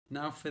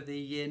Now for the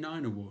Year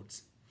 9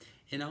 awards.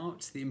 In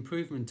art, the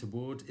Improvement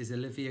Award is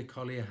Olivia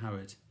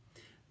Collier-Howard.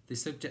 The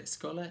subject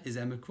scholar is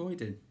Emma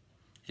Croydon.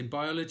 In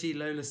biology,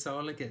 Lola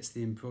Sala gets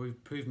the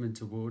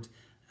Improvement Award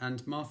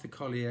and Martha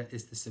Collier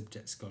is the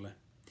subject scholar.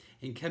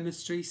 In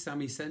chemistry,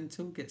 Sammy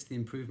Sentil gets the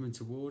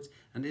Improvement Award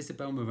and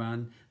Isabel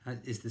Moran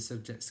is the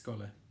subject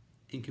scholar.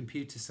 In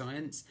computer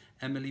science,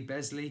 Emily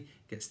Besley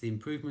gets the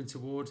Improvement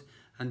Award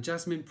and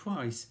Jasmine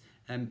Price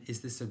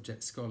is the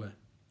subject scholar.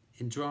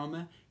 In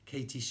drama,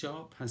 Katie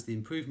Sharp has the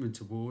Improvement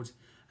Award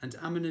and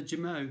Amina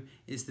Jamo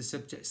is the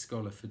subject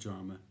scholar for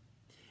drama.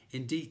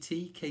 In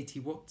DT, Katie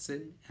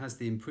Watson has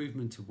the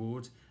Improvement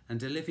Award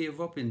and Olivia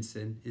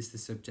Robinson is the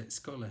subject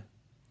scholar.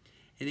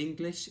 In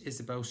English,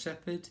 Isabel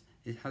Shepherd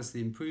has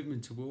the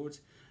Improvement Award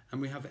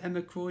and we have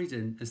Emma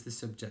Croydon as the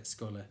subject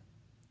scholar.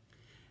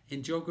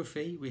 In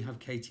geography, we have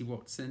Katie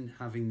Watson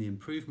having the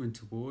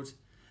Improvement Award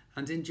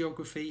and in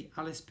geography,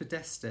 Alice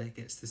Podesta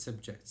gets the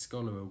subject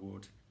scholar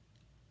award.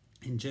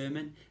 In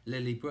German,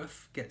 Lily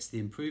Bruff gets the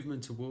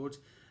Improvement Award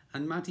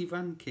and Maddie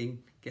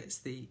Ranking gets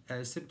the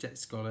subject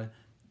scholar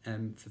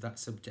for that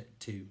subject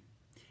too.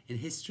 In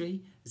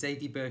history,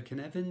 Zadie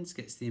Birkin-Evans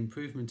gets the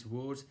Improvement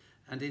Award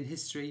and in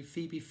history,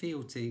 Phoebe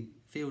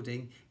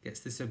Fielding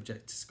gets the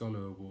subject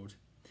scholar award.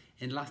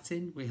 In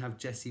Latin, we have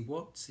Jessie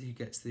Watts who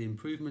gets the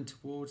Improvement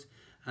Award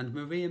and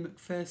Maria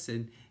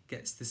McPherson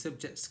gets the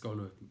subject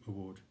scholar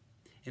award.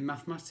 In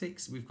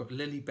mathematics, we've got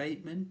Lily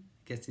Bateman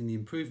getting the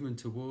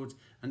Improvement Award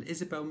and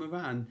Isabel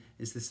Moran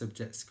is the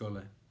subject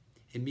scholar.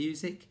 In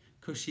music,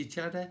 Kushi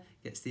Chadha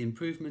gets the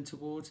Improvement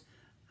Award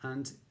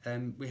and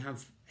we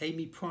have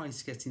Amy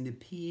Price getting the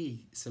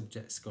PE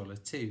subject scholar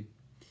too.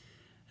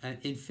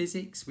 In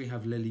physics, we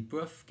have Lily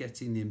Bruff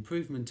getting the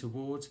Improvement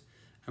Award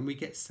and we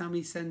get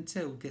Sammy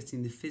Sentil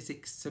getting the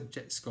Physics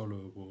Subject Scholar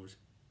Award.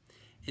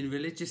 In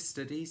religious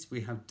studies,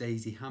 we have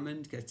Daisy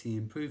Hammond getting the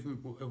Improvement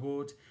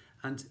Award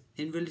and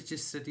in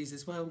religious studies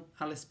as well,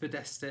 Alice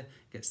Podesta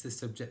gets the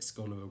Subject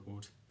Scholar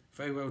Award.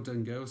 Very well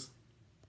done, girls.